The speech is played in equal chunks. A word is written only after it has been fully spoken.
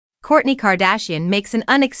Kourtney Kardashian makes an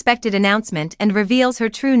unexpected announcement and reveals her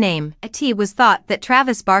true name. It was thought that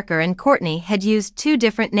Travis Barker and Kourtney had used two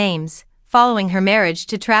different names. Following her marriage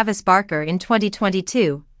to Travis Barker in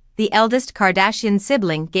 2022, the eldest Kardashian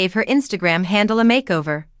sibling gave her Instagram handle a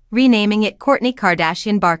makeover, renaming it Kourtney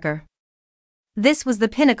Kardashian Barker. This was the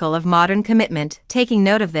pinnacle of modern commitment. Taking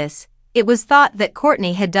note of this, it was thought that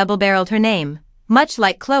Kourtney had double-barreled her name, much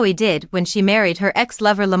like Khloe did when she married her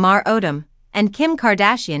ex-lover Lamar Odom, and Kim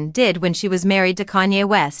Kardashian did when she was married to Kanye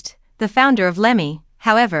West. The founder of Lemmy,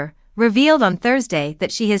 however, revealed on Thursday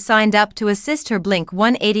that she has signed up to assist her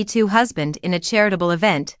Blink-182 husband in a charitable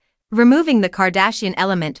event, removing the Kardashian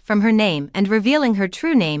element from her name and revealing her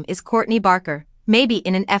true name is Kourtney Barker, maybe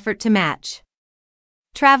in an effort to match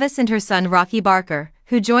Travis and her son Rocky Barker,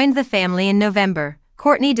 who joined the family in November.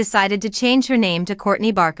 Kourtney decided to change her name to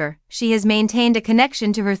Kourtney Barker. She has maintained a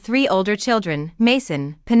connection to her three older children,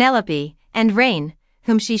 Mason, Penelope, and Rain,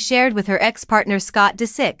 whom she shared with her ex-partner Scott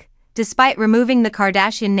Disick. Despite removing the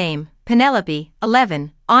Kardashian name, Penelope,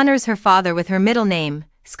 11, honors her father with her middle name,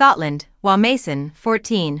 Scotland, while Mason,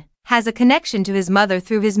 14, has a connection to his mother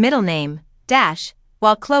through his middle name, Dash,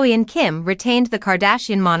 while Khloe and Kim retained the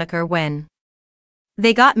Kardashian moniker when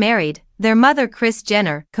they got married. Their mother Kris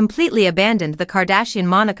Jenner completely abandoned the Kardashian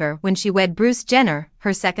moniker when she wed Bruce Jenner,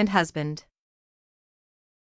 her second husband.